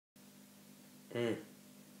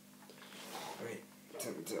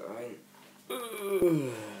Yeah,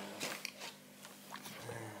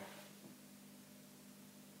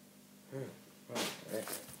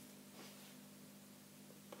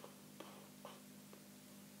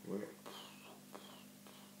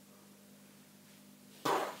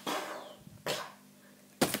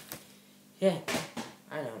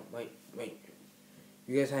 I know. Wait.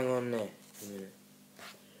 You guys hang on there a minute.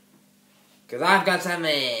 Because I've got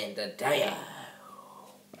something to tell you.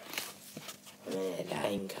 And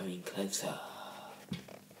I'm coming closer.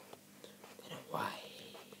 Don't know why.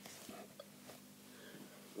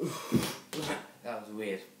 That was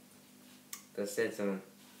weird. That said something.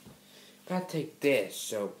 If I take this,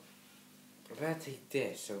 so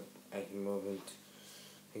I can move into,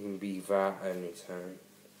 I can be that anytime.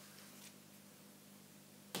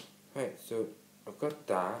 Right, so I've got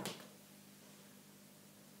that.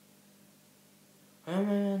 How am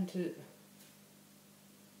I meant to?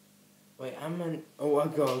 Wait, oh, I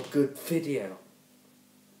got a good video.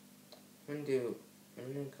 I'm gonna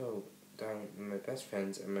go down with my best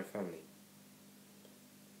friends and my family.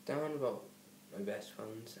 Down about my best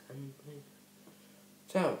friends and my...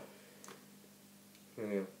 So, here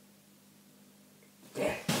we go.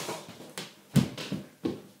 Yeah.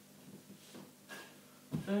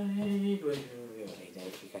 Wait, I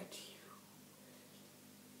forgot you.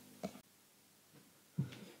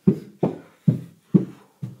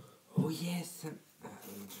 Oh yes,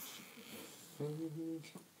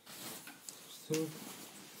 so,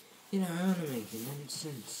 you know, I want to make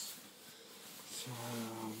nonsense. So,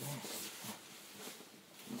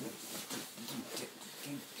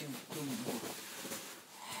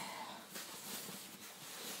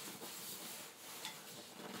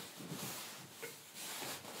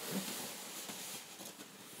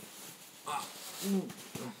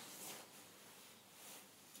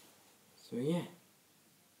 so yeah.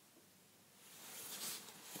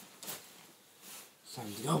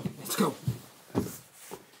 Time to go. Let's go.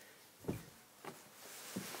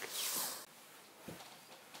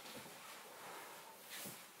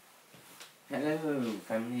 Hello,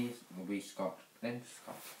 families. Will be Scott, Glenn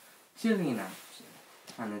Scott, Gillian Anderson,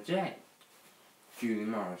 Hannah J, Julie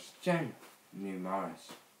Morris, Jen, New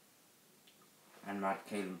Morris, and Matt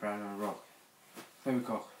Caleb Brown and Rock, Chloe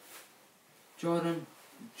Koch, Jordan,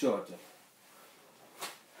 Georgia,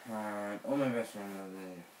 and all my best friends are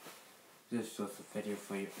there. This was a video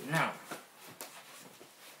for you. Now,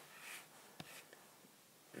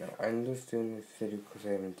 I'm just doing this video because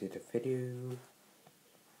I haven't did a video.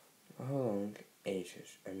 How long?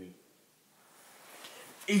 Ages. I mean,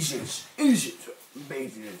 ages,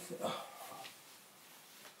 babies.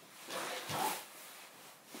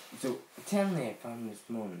 So, tell me I found this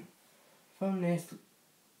morning. Found this.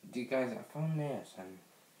 You guys, I found this, and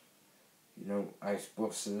you know, ice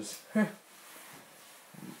buses. I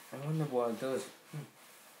wonder what it does.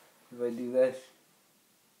 If I do this,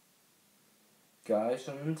 guys,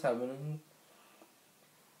 something's happening.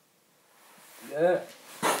 Yeah.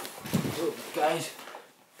 Oh, guys,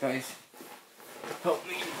 help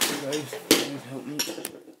me. Guys, help me.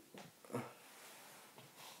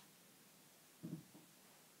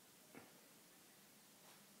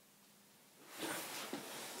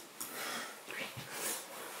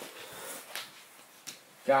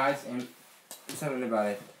 Guys, something about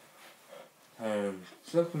it.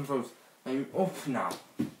 Looking for, I'm up now.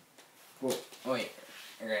 But, wait,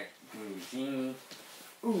 okay.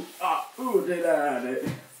 Ooh, did I?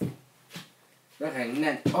 Okay, and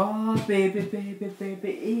then, oh, baby,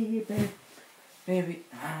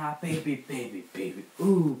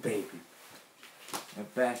 ooh, baby. I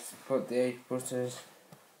best put the 8 buttons,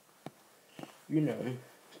 you know,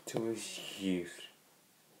 to his use.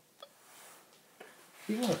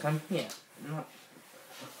 You gotta come here. Not.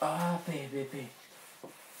 Ah, baby.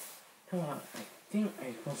 Come on. I think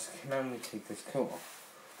I'm supposed to come out and take this coat off.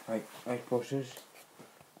 Right, ice buses.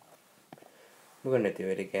 We're gonna do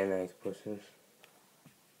it again, ice buses.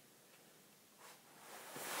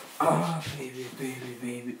 Ah, baby,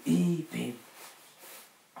 baby.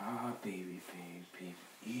 Ah, baby, baby.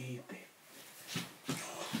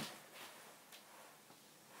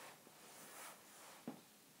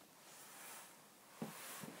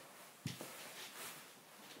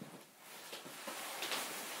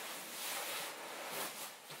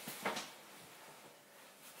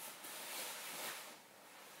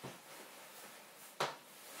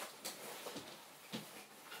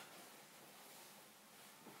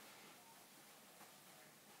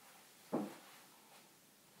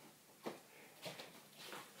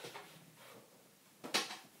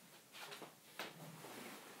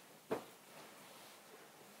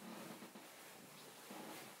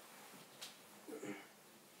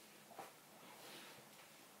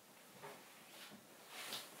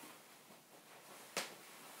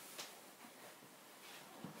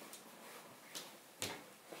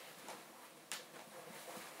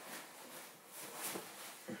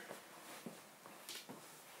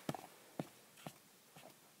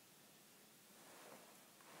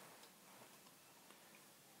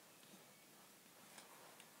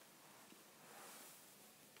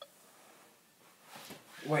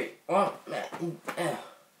 Wait, what?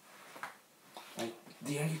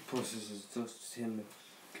 The ice process is just him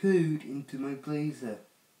code into my blazer.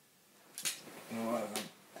 You know what?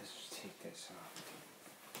 Let's just take this off.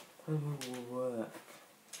 It will work.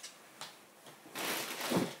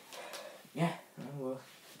 Yeah, it will.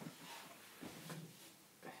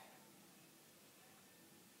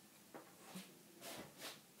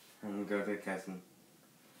 I'm good at guessing.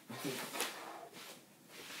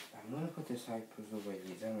 I'm gonna put this ice puzzle away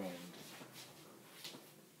around.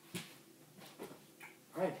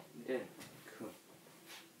 Right, you did. Cool.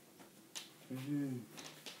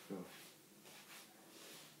 Cool.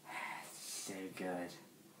 So good.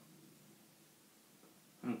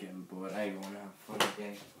 I'm getting bored. I want to have fun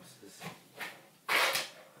again. What's this?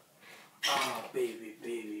 Oh, baby,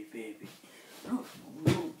 baby, baby.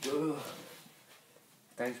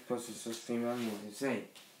 Thanks, plus it's just stream on me to say.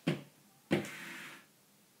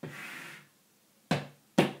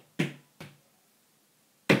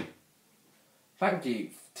 Thank you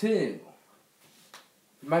to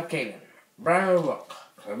Matt Galen, Brian Rock,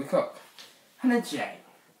 Chloe Cook, Hannah J,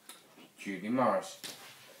 Judy Morris,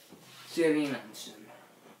 Shirley Manson,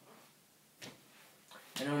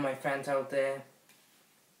 and all my fans out there.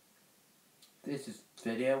 This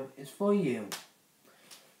video is for you.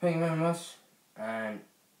 Thank you very much, and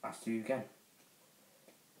I'll see you again.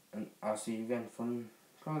 And I'll see you again from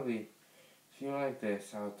probably, if you like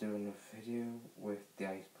this, I'll do another video with the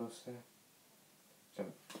ice buster. So,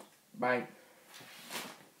 bye.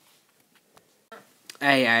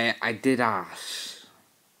 Hey, I did ask.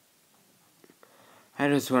 I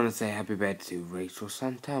just want to say happy birthday to Rachel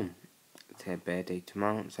Santom. It's her birthday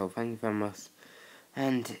tomorrow, so thank you very much.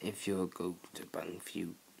 And if you'll go to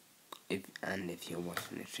Bangview, if you're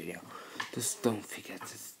watching this video, just don't forget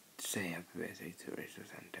to say happy birthday to Rachel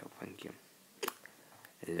Santom. Thank you.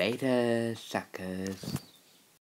 Later, suckers.